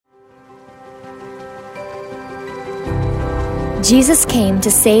Jesus came to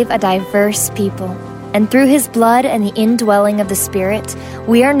save a diverse people, and through his blood and the indwelling of the Spirit,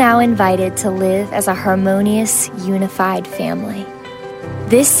 we are now invited to live as a harmonious, unified family.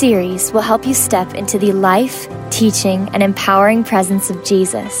 This series will help you step into the life, teaching, and empowering presence of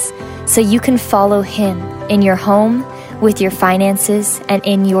Jesus so you can follow him in your home, with your finances, and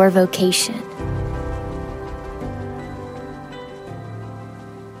in your vocation.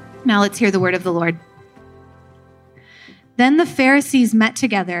 Now let's hear the word of the Lord. Then the Pharisees met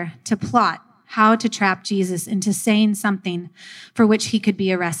together to plot how to trap Jesus into saying something for which he could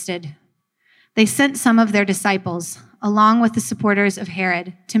be arrested. They sent some of their disciples, along with the supporters of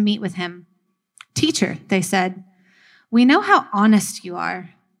Herod, to meet with him. "Teacher," they said, "we know how honest you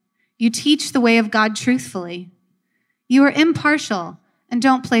are. You teach the way of God truthfully. You are impartial and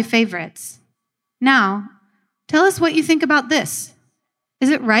don't play favorites. Now, tell us what you think about this.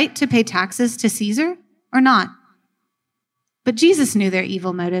 Is it right to pay taxes to Caesar or not?" But Jesus knew their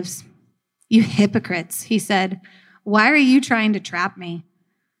evil motives. "You hypocrites," he said, "why are you trying to trap me?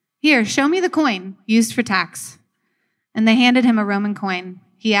 Here, show me the coin used for tax." And they handed him a Roman coin.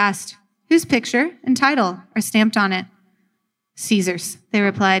 He asked, "Whose picture and title are stamped on it?" "Caesar's," they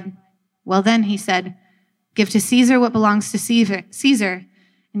replied. "Well then," he said, "give to Caesar what belongs to Caesar,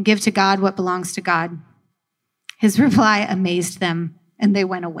 and give to God what belongs to God." His reply amazed them, and they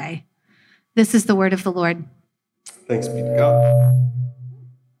went away. This is the word of the Lord. Thanks be to God.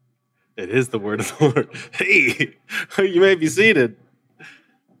 It is the word of the Lord. Hey, you may be seated.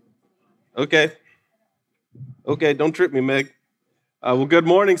 Okay, don't trip me, Meg. Well, good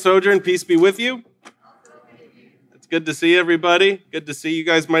morning, Sojourn. Peace be with you. It's good to see everybody. Good to see you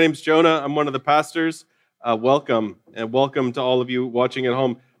guys. My name's Jonah. I'm one of the pastors. Welcome, and welcome to all of you watching at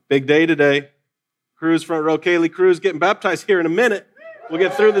home. Big day today. Cruz front row. Kaylee Cruz getting baptized here in a minute. We'll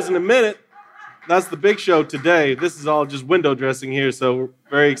get through this in a minute. That's the big show today. This is all just window dressing here, so we're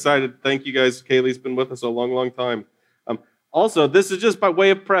very excited. Thank you guys. Kaylee's been with us a long, long time. Also, this is just by way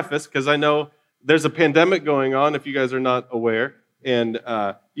of preface, because I know there's a pandemic going on, if you guys are not aware. And,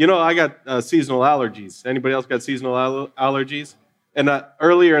 I got seasonal allergies. Anybody else got seasonal allergies? And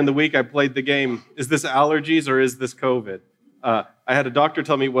earlier in the week, I played the game, is this allergies or is this COVID? I had a doctor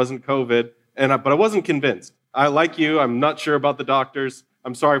tell me it wasn't COVID, but I wasn't convinced. I, like you, I'm not sure about the doctors.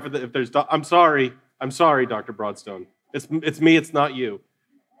 I'm sorry I'm sorry, Dr. Broadstone. It's me, it's not you.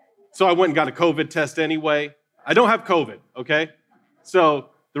 So I went and got a COVID test anyway. I don't have COVID, okay? So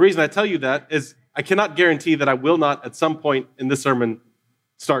the reason I tell you that is I cannot guarantee that I will not at some point in this sermon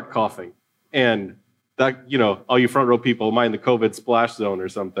start coughing. And that, all you front row people, am I in the COVID splash zone or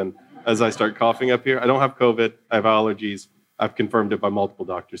something as I start coughing up here? I don't have COVID. I have allergies. I've confirmed it by multiple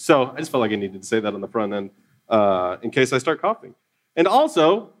doctors. So I just felt like I needed to say that on the front end in case I start coughing. And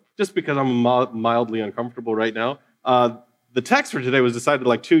also, just because I'm mildly uncomfortable right now, the text for today was decided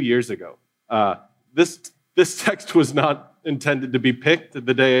like 2 years ago. This text was not intended to be picked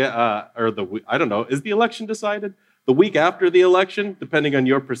the day, or the week, I don't know, is the election decided? The week after the election, depending on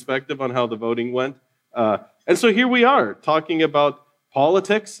your perspective on how the voting went. And so here we are, talking about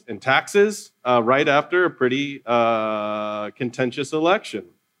politics and taxes right after a pretty contentious election.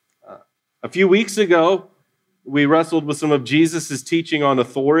 A few weeks ago, we wrestled with some of Jesus' teaching on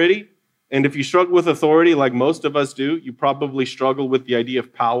authority. And if you struggle with authority, like most of us do, you probably struggle with the idea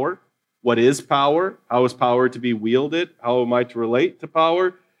of power. What is power? How is power to be wielded? How am I to relate to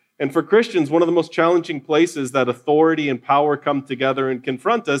power? And for Christians, one of the most challenging places that authority and power come together and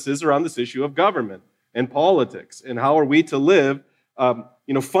confront us is around this issue of government and politics. And how are we to live,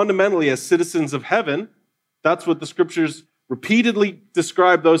 fundamentally as citizens of heaven? That's what the scriptures repeatedly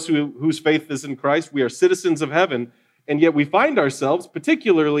describe those whose faith is in Christ. We are citizens of heaven, and yet we find ourselves,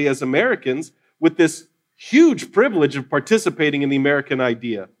 particularly as Americans, with this huge privilege of participating in the American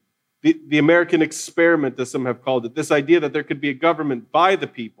idea, the American experiment, as some have called it, this idea that there could be a government by the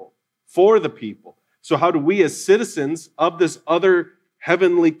people, for the people. So how do we as citizens of this other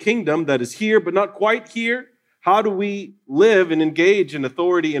heavenly kingdom that is here but not quite here, how do we live and engage in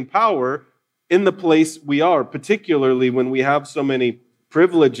authority and power in the place we are, particularly when we have so many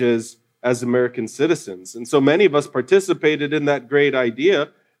privileges as American citizens? And so many of us participated in that great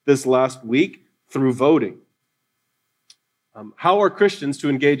idea this last week through voting. How are Christians to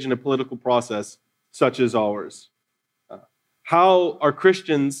engage in a political process such as ours? How are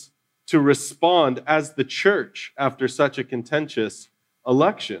Christians to respond as the church after such a contentious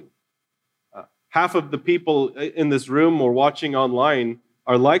election? Half of the people in this room or watching online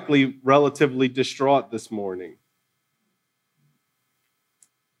are likely relatively distraught this morning.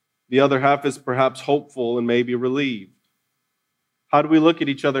 The other half is perhaps hopeful and maybe relieved. How do we look at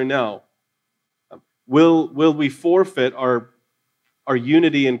each other now? Will we forfeit our our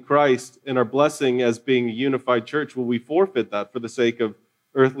unity in Christ and our blessing as being a unified church, will we forfeit that for the sake of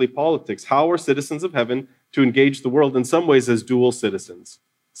earthly politics? How are citizens of heaven to engage the world in some ways as dual citizens,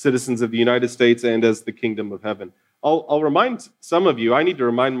 citizens of the United States and as the kingdom of heaven? I'll remind some of you, I need to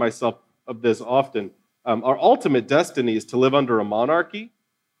remind myself of this often. Our ultimate destiny is to live under a monarchy.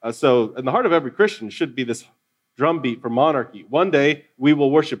 So in the heart of every Christian should be this drumbeat for monarchy. One day we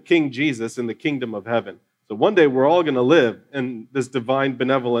will worship King Jesus in the kingdom of heaven. So one day we're all going to live in this divine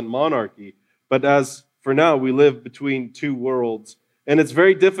benevolent monarchy. But as for now, we live between two worlds. And it's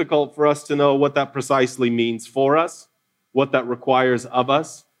very difficult for us to know what that precisely means for us, what that requires of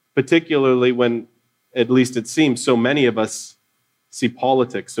us, particularly when, at least it seems, so many of us see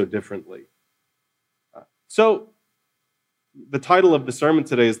politics so differently. So the title of the sermon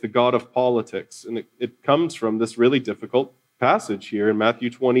today is The God of Politics, and it comes from this really difficult passage here in Matthew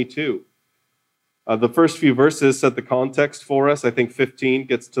 22. The first few verses set the context for us. I think 15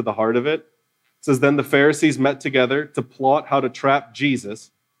 gets to the heart of it. It says, "Then the Pharisees met together to plot how to trap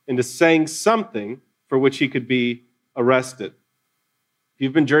Jesus into saying something for which he could be arrested."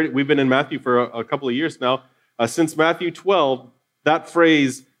 We've been in Matthew for a couple of years now. Since Matthew 12, that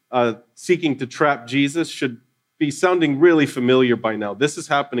phrase, seeking to trap Jesus, should be sounding really familiar by now. This is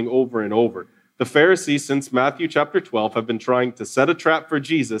happening over and over. The Pharisees, since Matthew chapter 12, have been trying to set a trap for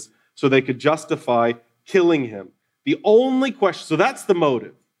Jesus so they could justify killing him. The only question, so that's the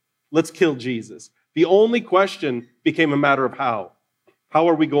motive. Let's kill Jesus. The only question became a matter of how. How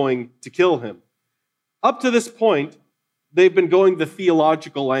are we going to kill him? Up to this point, they've been going the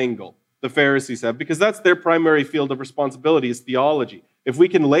theological angle, the Pharisees have, because that's their primary field of responsibility is theology. If we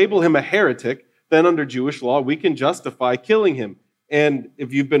can label him a heretic, then under Jewish law, we can justify killing him. And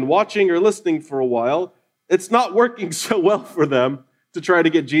if you've been watching or listening for a while, it's not working so well for them to try to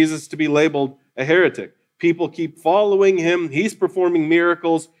get Jesus to be labeled a heretic. People keep following him. He's performing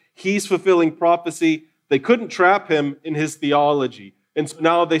miracles. He's fulfilling prophecy. They couldn't trap him in his theology. And so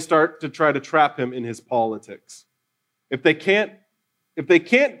now they start to try to trap him in his politics. If they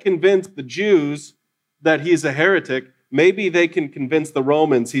can't convince the Jews that he's a heretic, maybe they can convince the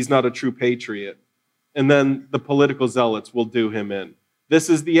Romans he's not a true patriot. And then the political zealots will do him in. This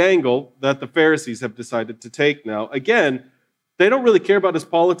is the angle that the Pharisees have decided to take now. Again, they don't really care about his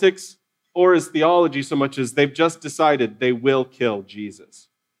politics or his theology so much as they've just decided they will kill Jesus.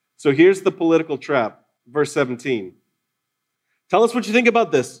 So here's the political trap. Verse 17. "Tell us what you think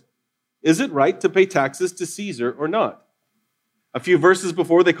about this. Is it right to pay taxes to Caesar or not?" A few verses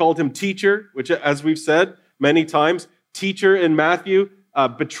before, they called him teacher, which, as we've said many times, teacher in Matthew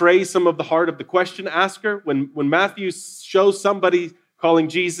betrays some of the heart of the question asker. When Matthew shows somebody calling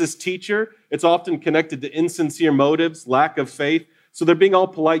Jesus teacher, it's often connected to insincere motives, lack of faith. So they're being all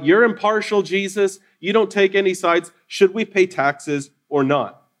polite. You're impartial, Jesus. You don't take any sides. Should we pay taxes or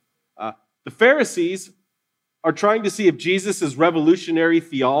not? The Pharisees are trying to see if Jesus' revolutionary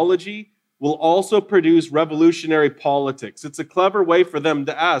theology will also produce revolutionary politics. It's a clever way for them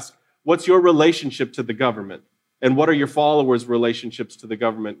to ask, what's your relationship to the government? And what are your followers' relationships to the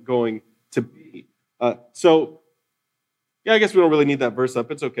government going to be? I guess we don't really need that verse up.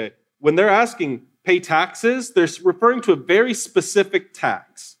 It's okay. When they're asking, pay taxes, they're referring to a very specific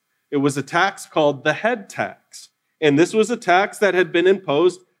tax. It was a tax called the head tax. And this was a tax that had been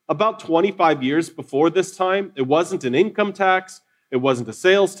imposed about 25 years before this time. It wasn't an income tax. It wasn't a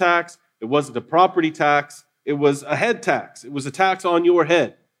sales tax. It wasn't a property tax. It was a head tax. It was a tax on your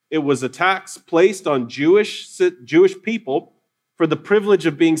head. It was a tax placed on Jewish people for the privilege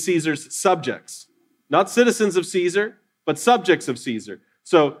of being Caesar's subjects. Not citizens of Caesar, but subjects of Caesar.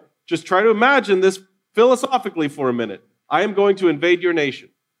 So just try to imagine this philosophically for a minute. I am going to invade your nation.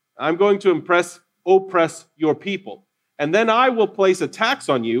 I'm going to oppress your people. And then I will place a tax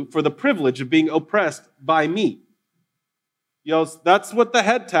on you for the privilege of being oppressed by me. That's what the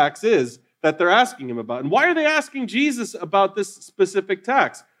head tax is that they're asking him about. And why are they asking Jesus about this specific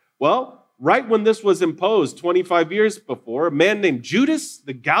tax? Well, right when this was imposed 25 years before, a man named Judas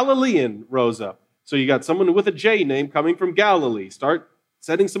the Galilean rose up. So you got someone with a J name coming from Galilee. Start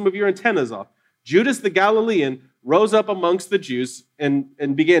setting some of your antennas off. Judas the Galilean rose up amongst the Jews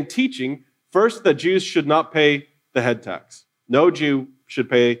and began teaching, first, that Jews should not pay the head tax. No Jew should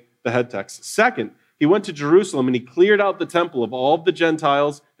pay the head tax. Second, he went to Jerusalem and he cleared out the temple of all of the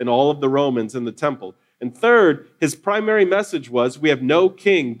Gentiles and all of the Romans in the temple. And third, his primary message was, we have no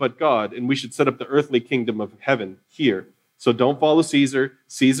king but God, and we should set up the earthly kingdom of heaven here. So don't follow Caesar.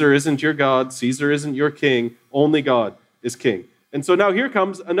 Caesar isn't your God. Caesar isn't your king. Only God is king. And so now here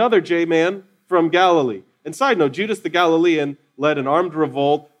comes another J-man from Galilee. And side note, Judas the Galilean led an armed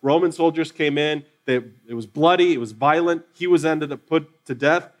revolt. Roman soldiers came in. It was bloody. It was violent. He was ended up put to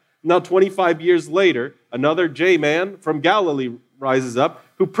death. Now, 25 years later, another J-man from Galilee rises up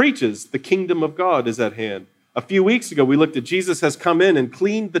who preaches the kingdom of God is at hand. A few weeks ago, we looked at Jesus has come in and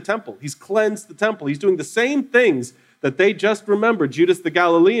cleaned the temple. He's cleansed the temple. He's doing the same things that they just remembered Judas the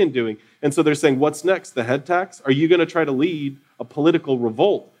Galilean doing. And so they're saying, what's next? The head tax? Are you going to try to lead a political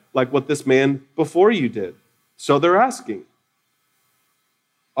revolt like what this man before you did? So they're asking,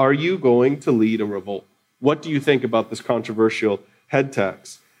 are you going to lead a revolt? What do you think about this controversial head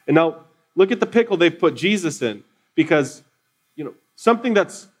tax? And now look at the pickle they've put Jesus in, because something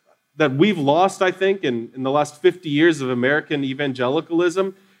that we've lost, I think, in the last 50 years of American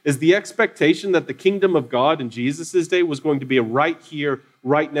evangelicalism is the expectation that the kingdom of God in Jesus' day was going to be a right here,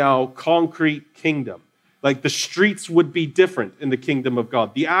 right now, concrete kingdom. Like the streets would be different in the kingdom of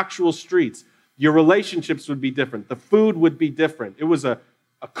God. The actual streets, your relationships would be different. The food would be different. It was a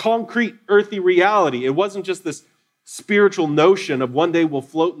concrete, earthy reality. It wasn't just this spiritual notion of one day we'll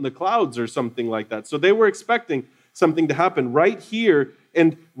float in the clouds or something like that. So they were expecting something to happen right here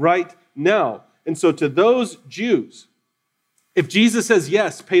and right now. And so to those Jews, if Jesus says,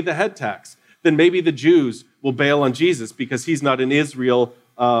 yes, pay the head tax, then maybe the Jews will bail on Jesus because he's not an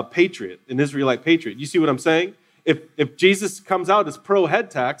Israelite patriot. You see what I'm saying? If Jesus comes out as pro-head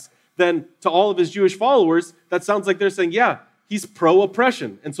tax, then to all of his Jewish followers, that sounds like they're saying, yeah, he's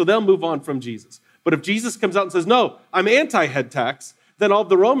pro-oppression. And so they'll move on from Jesus. But if Jesus comes out and says, no, I'm anti-head tax, then all of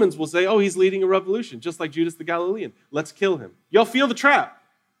the Romans will say, oh, he's leading a revolution, just like Judas the Galilean. Let's kill him. Y'all feel the trap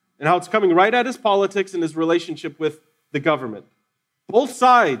and how it's coming right at his politics and his relationship with the government. Both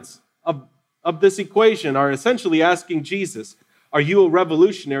sides of this equation are essentially asking Jesus, are you a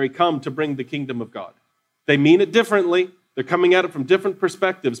revolutionary come to bring the kingdom of God? They mean it differently. They're coming at it from different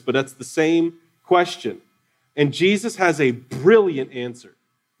perspectives, but that's the same question. And Jesus has a brilliant answer.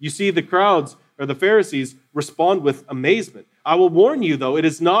 You see the crowds or the Pharisees respond with amazement. I will warn you, though, it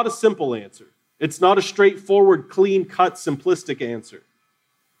is not a simple answer. It's not a straightforward, clean-cut, simplistic answer.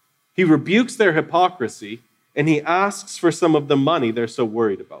 He rebukes their hypocrisy, and he asks for some of the money they're so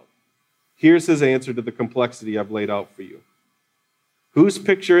worried about. Here's his answer to the complexity I've laid out for you. Whose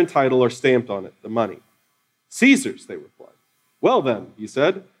picture and title are stamped on it? The money. Caesar's, they replied. Well then, he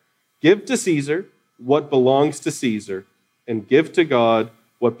said, give to Caesar what belongs to Caesar, and give to God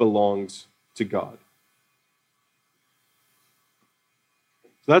what belongs to God.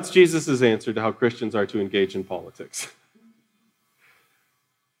 So that's Jesus' answer to how Christians are to engage in politics.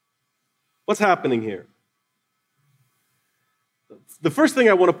 What's happening here? The first thing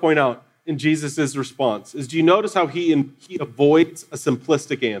I want to point out in Jesus' response is, do you notice how he avoids a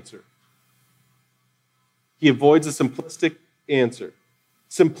simplistic answer? He avoids a simplistic answer.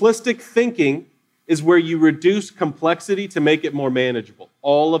 Simplistic thinking is where you reduce complexity to make it more manageable.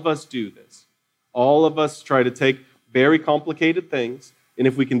 All of us do this. All of us try to take very complicated things, and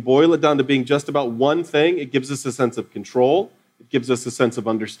if we can boil it down to being just about one thing, it gives us a sense of control, it gives us a sense of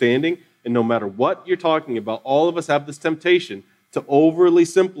understanding, and no matter what you're talking about, all of us have this temptation to overly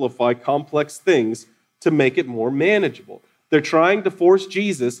simplify complex things to make it more manageable. They're trying to force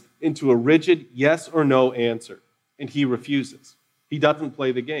Jesus into a rigid yes or no answer, and he refuses. He doesn't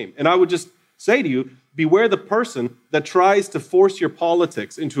play the game. And I would just say to you, beware the person that tries to force your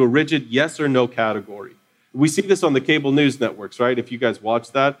politics into a rigid yes or no category. We see this on the cable news networks, right? If you guys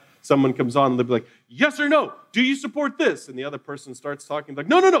watch that, someone comes on and they'll be like, yes or no, do you support this? And the other person starts talking like,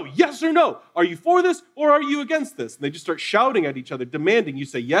 no, yes or no. Are you for this or are you against this? And they just start shouting at each other, demanding you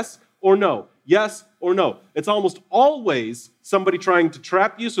say yes or no, yes or no. It's almost always somebody trying to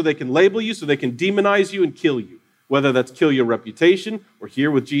trap you so they can label you, so they can demonize you and kill you. Whether that's kill your reputation or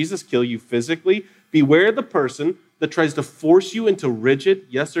here with Jesus, kill you physically. Beware the person that tries to force you into rigid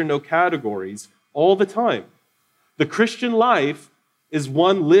yes or no categories all the time. The Christian life is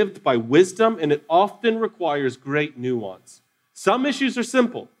one lived by wisdom, and it often requires great nuance. Some issues are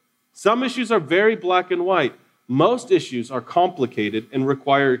simple. Some issues are very black and white. Most issues are complicated and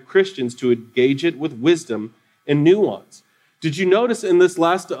require Christians to engage it with wisdom and nuance. Did you notice in this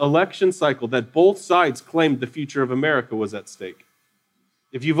last election cycle that both sides claimed the future of America was at stake?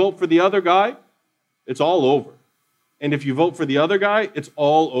 If you vote for the other guy, it's all over. And if you vote for the other guy, it's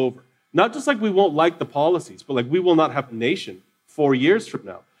all over. Not just like we won't like the policies, but like we will not have a nation 4 years from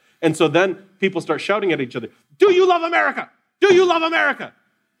now. And so then people start shouting at each other, do you love America? Do you love America?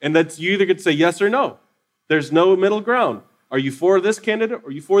 And that's, you either get to say yes or no. There's no middle ground. Are you for this candidate or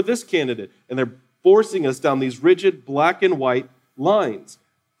are you for this candidate? And they're forcing us down these rigid black and white lines.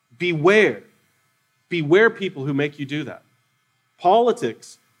 Beware. Beware people who make you do that.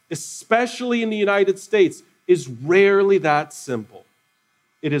 Politics, especially in the United States, is rarely that simple.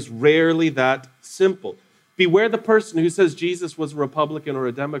 It is rarely that simple. Beware the person who says Jesus was a Republican or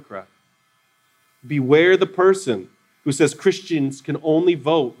a Democrat. Beware the person who says Christians can only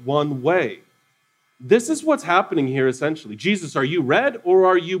vote one way. This is what's happening here essentially. Jesus, are you red or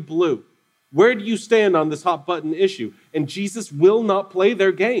are you blue? Where do you stand on this hot button issue? And Jesus will not play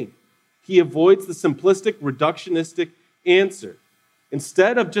their game. He avoids the simplistic, reductionistic answer.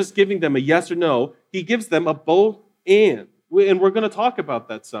 Instead of just giving them a yes or no, he gives them a both and. And we're going to talk about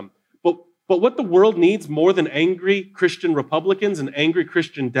that some. But what the world needs more than angry Christian Republicans and angry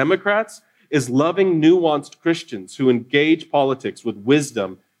Christian Democrats is loving, nuanced Christians who engage politics with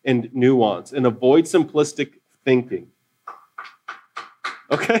wisdom and nuance and avoid simplistic thinking.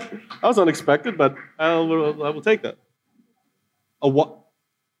 Okay, that was unexpected, but I will take that.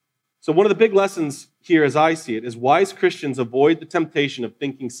 So one of the big lessons here, as I see it, is wise Christians avoid the temptation of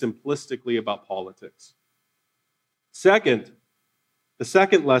thinking simplistically about politics. Second, the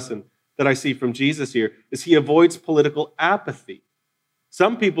second lesson that I see from Jesus here is he avoids political apathy.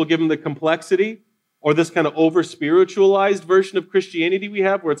 Some people give him the complexity or this kind of over-spiritualized version of Christianity we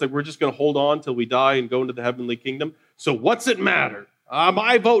have, where it's like we're just going to hold on till we die and go into the heavenly kingdom. So what's it matter?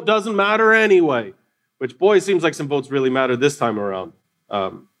 My vote doesn't matter anyway. Which, boy, it seems like some votes really matter this time around.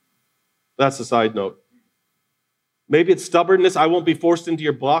 That's a side note. Maybe it's stubbornness. I won't be forced into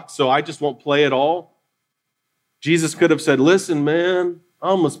your box, so I just won't play at all. Jesus could have said, listen, man,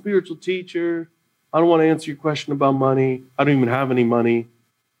 I'm a spiritual teacher. I don't want to answer your question about money. I don't even have any money.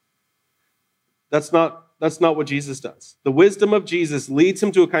 That's not what Jesus does. The wisdom of Jesus leads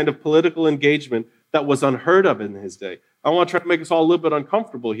him to a kind of political engagement that was unheard of in his day. I want to try to make us all a little bit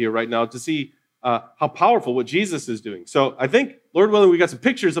uncomfortable here right now to see how powerful what Jesus is doing. So I think, Lord willing, we got some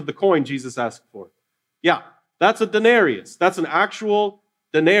pictures of the coin Jesus asked for. Yeah, that's a denarius. That's an actual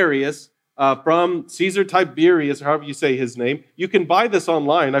denarius from Caesar Tiberius, or however you say his name. You can buy this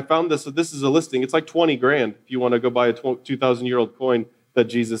online. I found this. So this is a listing. It's like 20 grand if you want to go buy a 2,000-year-old coin that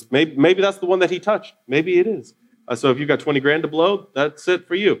Jesus, maybe that's the one that he touched. Maybe it is. So if you've got 20 grand to blow, that's it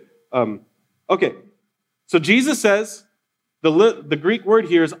for you. Okay, so Jesus says, the Greek word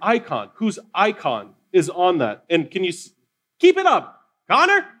here is icon. Whose icon is on that? And can you keep it up?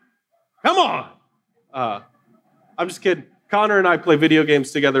 Connor? Come on. I'm just kidding. Connor and I play video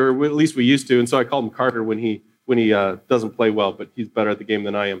games together, or at least we used to, and so I call him Carter when he doesn't play well, but he's better at the game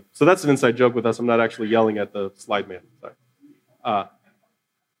than I am. So that's an inside joke with us. I'm not actually yelling at the slide man. Sorry.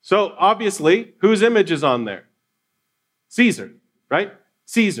 So obviously, whose image is on there? Caesar, right?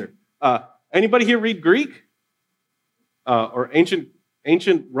 Caesar. Anybody here read Greek? Or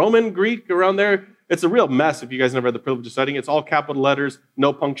ancient Roman Greek around there? It's a real mess if you guys never had the privilege of studying. It's all capital letters,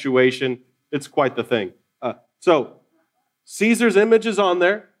 no punctuation. It's quite the thing. So Caesar's image is on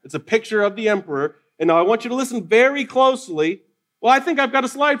there. It's a picture of the emperor. And now I want you to listen very closely. Well, I think I've got a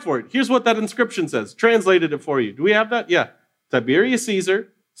slide for it. Here's what that inscription says. Translated it for you. Do we have that? Yeah. Tiberius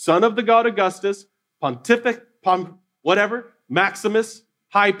Caesar, son of the god Augustus, Maximus,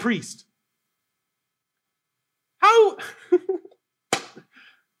 high priest.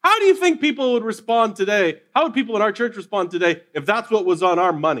 How do you think people would respond today? How would people in our church respond today if that's what was on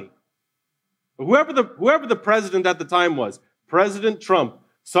our money? Whoever the president at the time was, President Trump,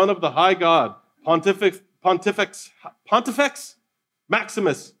 son of the high god, Pontifex,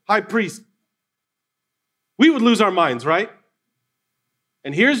 Maximus, high priest. We would lose our minds, right?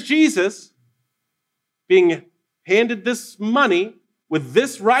 And here's Jesus being handed this money with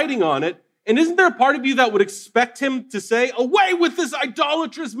this writing on it. And isn't there a part of you that would expect him to say, away with this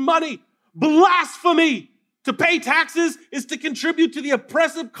idolatrous money, blasphemy? To pay taxes is to contribute to the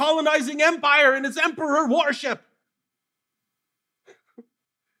oppressive colonizing empire and its emperor worship.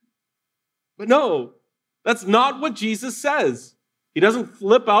 But no, that's not what Jesus says. He doesn't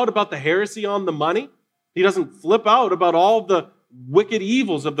flip out about the heresy on the money. He doesn't flip out about all the wicked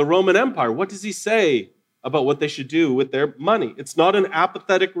evils of the Roman Empire. What does he say about what they should do with their money? It's not an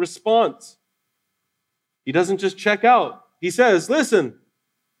apathetic response. He doesn't just check out. He says, listen,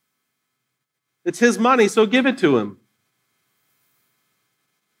 it's his money, so give it to him.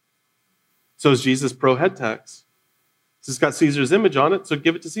 So is Jesus pro-head tax? It's got Caesar's image on it, so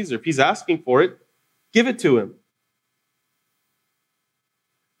give it to Caesar. If he's asking for it, give it to him.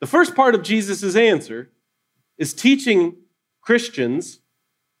 The first part of Jesus' answer is teaching Christians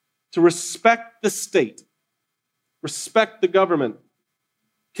to respect the state, respect the government.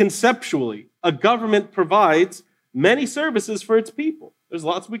 Conceptually, a government provides many services for its people. There's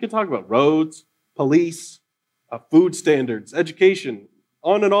lots we could talk about. Roads, police, food standards, education,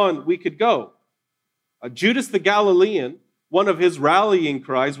 on and on we could go. Judas the Galilean, one of his rallying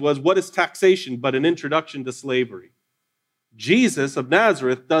cries was, what is taxation but an introduction to slavery? Jesus of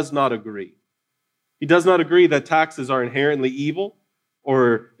Nazareth does not agree. He does not agree that taxes are inherently evil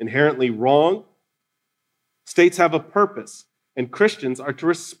or inherently wrong. States have a purpose, and Christians are to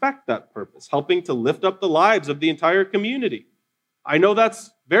respect that purpose, helping to lift up the lives of the entire community. I know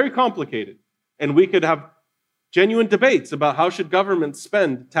that's very complicated, and we could have genuine debates about how should governments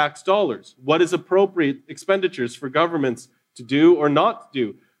spend tax dollars, what is appropriate expenditures for governments to do or not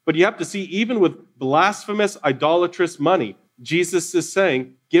do. But you have to see, even with blasphemous, idolatrous money, Jesus is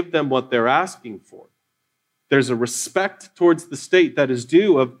saying, give them what they're asking for. There's a respect towards the state that is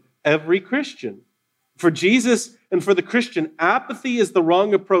due of every Christian. For Jesus and for the Christian, apathy is the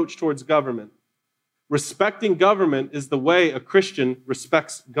wrong approach towards government. Respecting government is the way a Christian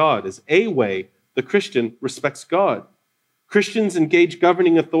respects God, is a way the Christian respects God. Christians engage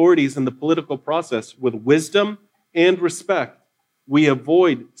governing authorities in the political process with wisdom and respect. We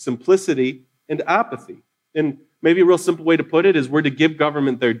avoid simplicity and apathy. And maybe a real simple way to put it is we're to give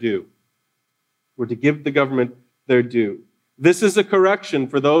government their due. We're to give the government their due. This is a correction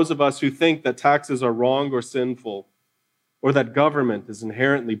for those of us who think that taxes are wrong or sinful, or that government is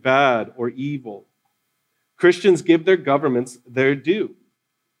inherently bad or evil. Christians give their governments their due.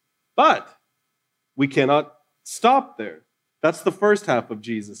 But we cannot stop there. That's the first half of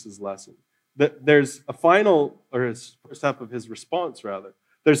Jesus' lesson. There's a final, or his first half of his response, rather.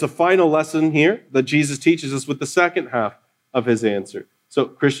 There's a final lesson here that Jesus teaches us with the second half of his answer. So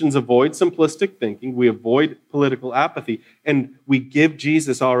Christians avoid simplistic thinking, we avoid political apathy, and we give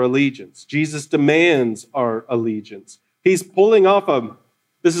Jesus our allegiance. Jesus demands our allegiance. He's pulling off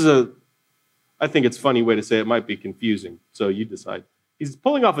I think it's a funny way to say it, might be confusing, so you decide. He's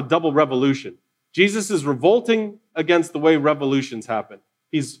pulling off a double revolution. Jesus is revolting against the way revolutions happen.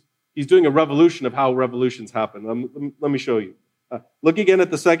 He's doing a revolution of how revolutions happen. Let me show you. Look again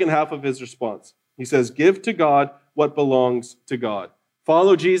at the second half of his response. He says, give to God what belongs to God.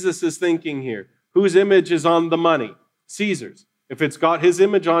 Follow Jesus' thinking here. Whose image is on the money? Caesar's. If it's got his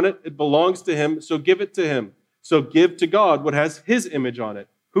image on it, it belongs to him, so give it to him. So give to God what has his image on it.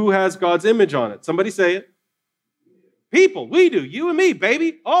 Who has God's image on it? Somebody say it. People, we do. You and me,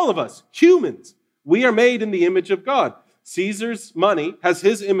 baby. All of us, humans. We are made in the image of God. Caesar's money has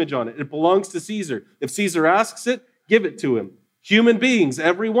his image on it. It belongs to Caesar. If Caesar asks it, give it to him. Human beings,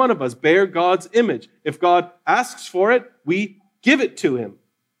 every one of us, bear God's image. If God asks for it, we give it to him.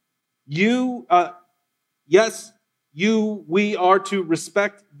 We are to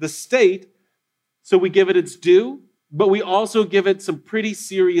respect the state, so we give it its due, but we also give it some pretty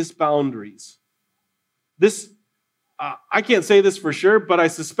serious boundaries. I can't say this for sure, but I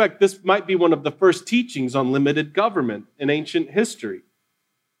suspect this might be one of the first teachings on limited government in ancient history.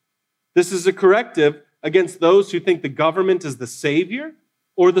 This is a corrective against those who think the government is the savior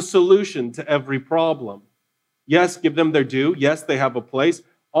or the solution to every problem. Yes, give them their due. Yes, they have a place.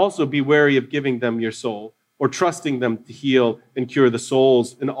 Also, be wary of giving them your soul or trusting them to heal and cure the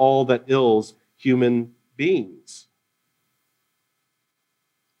souls and all that ills human beings.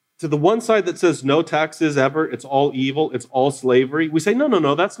 To the one side that says no taxes ever, it's all evil, it's all slavery, we say,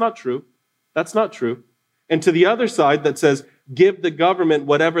 no, that's not true. That's not true. And to the other side that says, give the government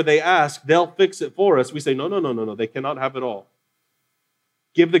whatever they ask, they'll fix it for us, we say, no, they cannot have it all.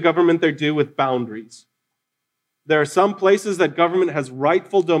 Give the government their due with boundaries. There are some places that government has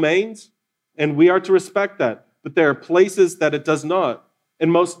rightful domains, and we are to respect that. But there are places that it does not.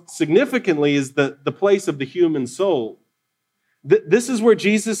 And most significantly is the place of the human soul. This is where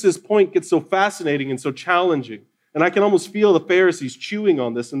Jesus' point gets so fascinating and so challenging. And I can almost feel the Pharisees chewing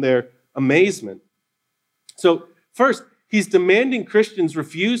on this in their amazement. So first, he's demanding Christians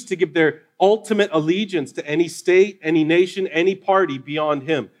refuse to give their ultimate allegiance to any state, any nation, any party beyond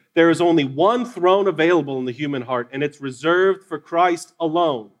him. There is only one throne available in the human heart, and it's reserved for Christ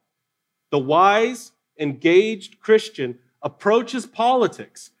alone. The wise, engaged Christian approaches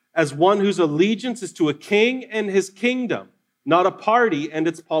politics as one whose allegiance is to a king and his kingdom, not a party and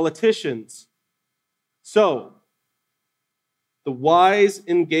its politicians. So, the wise,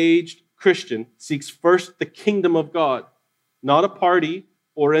 engaged Christian seeks first the kingdom of God, not a party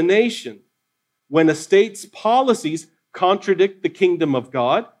or a nation. When a state's policies contradict the kingdom of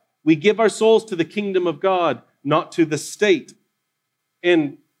God, we give our souls to the kingdom of God, not to the state.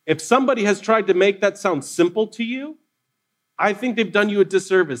 And if somebody has tried to make that sound simple to you, I think they've done you a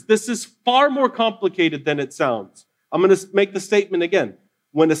disservice. This is far more complicated than it sounds. I'm going to make the statement again.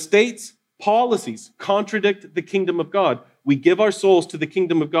 When a state's policies contradict the kingdom of God, we give our souls to the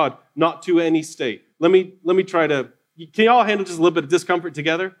kingdom of God, not to any state. Let me try to, can you all handle just a little bit of discomfort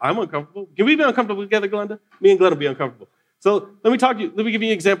together? I'm uncomfortable. Can we be uncomfortable together, Glenda? Me and Glenn will be uncomfortable. So let me give you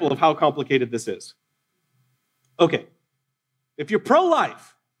an example of how complicated this is. Okay. If you're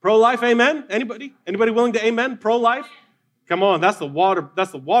pro-life, amen? Anybody willing to amen? Pro-life? Come on, that's the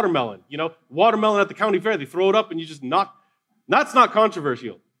watermelon. Watermelon at the county fair, they throw it up and you just knock. That's not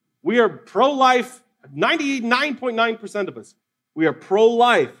controversial. We are pro-life, 99.9% of us. We are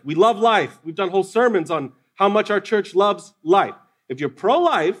pro-life. We love life. We've done whole sermons on how much our church loves life. If you're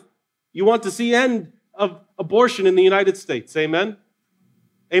pro-life, you want to see end of abortion in the United States. Amen?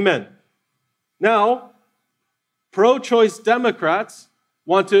 Amen. Now, pro-choice Democrats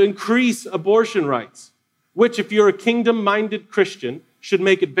want to increase abortion rights, which, if you're a kingdom-minded Christian, should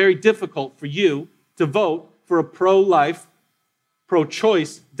make it very difficult for you to vote for a pro-life,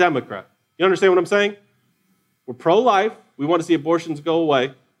 pro-choice Democrat. You understand what I'm saying? We're pro-life. We want to see abortions go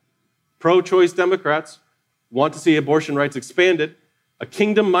away. Pro-choice Democrats want to see abortion rights expanded. A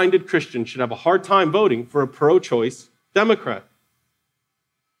kingdom-minded Christian should have a hard time voting for a pro-choice Democrat.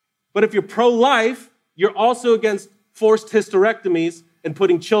 But if you're pro-life, you're also against forced hysterectomies and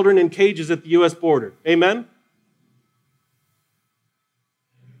putting children in cages at the U.S. border. Amen?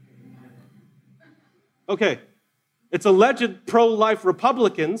 Okay. It's alleged pro-life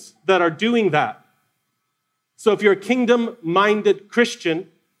Republicans that are doing that. So if you're a kingdom-minded Christian,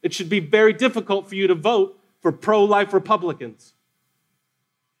 it should be very difficult for you to vote for pro-life Republicans.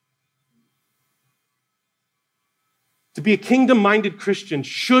 To be a kingdom-minded Christian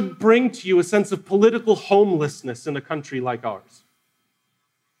should bring to you a sense of political homelessness in a country like ours.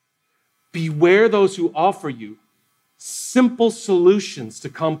 Beware those who offer you simple solutions to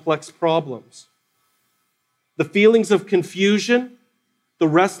complex problems. The feelings of confusion, the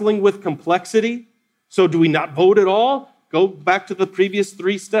wrestling with complexity. So do we not vote at all? Go back to the previous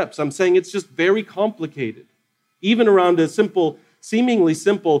 3 steps. I'm saying it's just very complicated. Even around a seemingly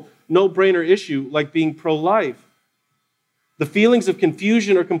simple, no-brainer issue like being pro-life. The feelings of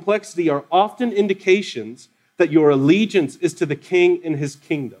confusion or complexity are often indications that your allegiance is to the king and his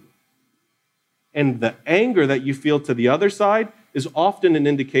kingdom. And the anger that you feel to the other side is often an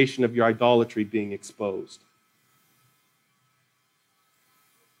indication of your idolatry being exposed.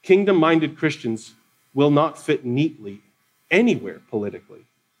 Kingdom-minded Christians will not fit neatly anywhere politically.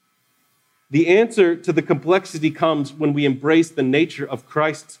 The answer to the complexity comes when we embrace the nature of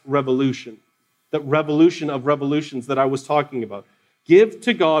Christ's revolution, that revolution of revolutions that I was talking about. Give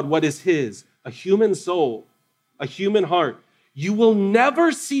to God what is his, a human soul, a human heart. You will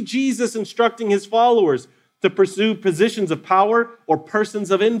never see Jesus instructing his followers to pursue positions of power or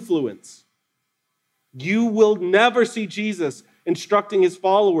persons of influence. You will never see Jesus instructing his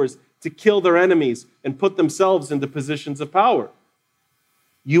followers to kill their enemies and put themselves into positions of power.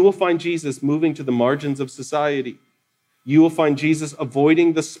 You will find Jesus moving to the margins of society. You will find Jesus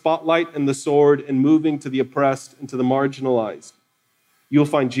avoiding the spotlight and the sword and moving to the oppressed and to the marginalized. You'll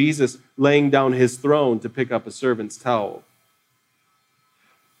find Jesus laying down his throne to pick up a servant's towel.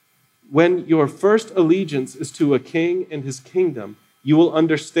 When your first allegiance is to a king and his kingdom, you will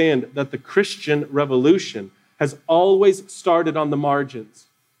understand that the Christian revolution has always started on the margins.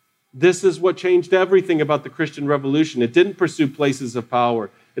 This is what changed everything about the Christian revolution. It didn't pursue places of power.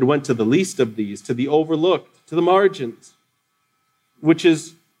 It went to the least of these, to the overlooked, to the margins, which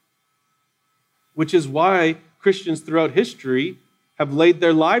is why Christians throughout history have laid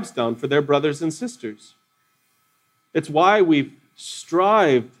their lives down for their brothers and sisters. It's why we've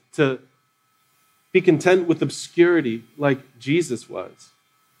strived to be content with obscurity like Jesus was.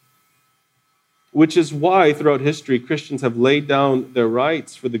 Which is why throughout history Christians have laid down their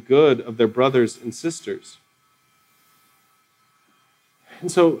rights for the good of their brothers and sisters.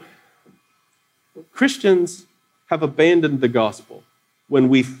 And so Christians have abandoned the gospel when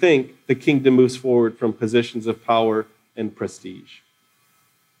we think the kingdom moves forward from positions of power and prestige,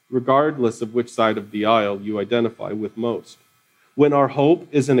 regardless of which side of the aisle you identify with most. When our hope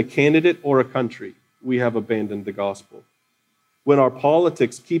is in a candidate or a country, we have abandoned the gospel. When our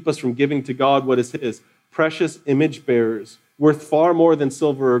politics keep us from giving to God what is his, precious image bearers, worth far more than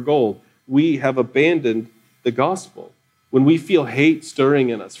silver or gold, we have abandoned the gospel. When we feel hate stirring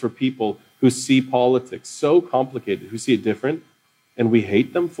in us for people who see politics so complicated, who see it different, and we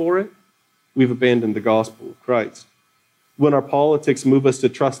hate them for it, we've abandoned the gospel of Christ. When our politics move us to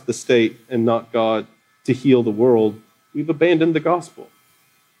trust the state and not God to heal the world, we've abandoned the gospel.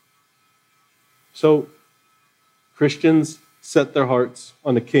 So, Christians set their hearts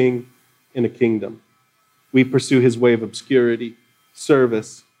on a king in a kingdom. We pursue his way of obscurity,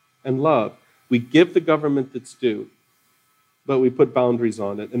 service, and love. We give the government its due, but we put boundaries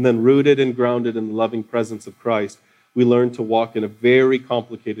on it. And then rooted and grounded in the loving presence of Christ, we learn to walk in a very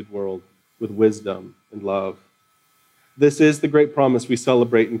complicated world with wisdom and love. This is the great promise we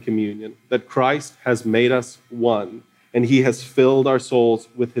celebrate in communion, that Christ has made us one. and he has filled our souls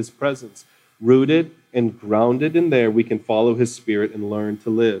with his presence. Rooted and grounded in there, we can follow his Spirit and learn to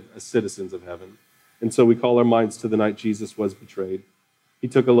live as citizens of heaven. And so we call our minds to the night Jesus was betrayed. He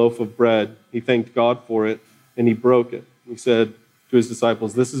took a loaf of bread, he thanked God for it, and he broke it. He said to his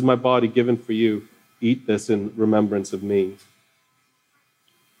disciples, "This is my body given for you. Eat this in remembrance of me."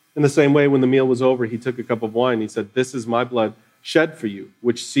 In the same way, when the meal was over, he took a cup of wine. He said, "This is my blood shed for you,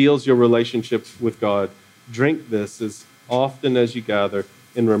 which seals your relationship with God. Drink this as often as you gather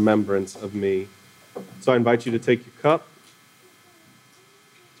in remembrance of me." So I invite you to take your cup,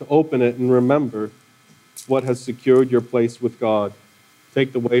 to open it and remember what has secured your place with God.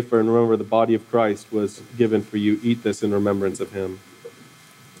 Take the wafer and remember the body of Christ was given for you. Eat this in remembrance of him.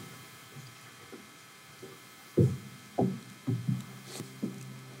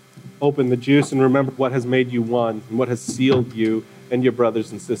 Open the juice and remember what has made you one and what has sealed you and your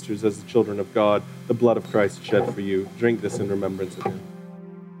brothers and sisters as the children of God, the blood of Christ shed for you. Drink this in remembrance of him.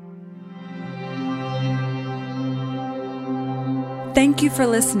 Thank you for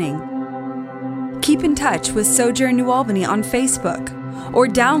listening. Keep in touch with Sojourn New Albany on Facebook or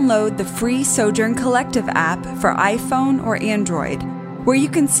download the free Sojourn Collective app for iPhone or Android, where you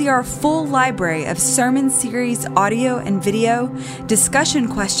can see our full library of sermon series audio and video, discussion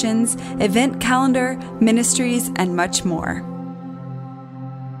questions, event calendar, ministries, and much more.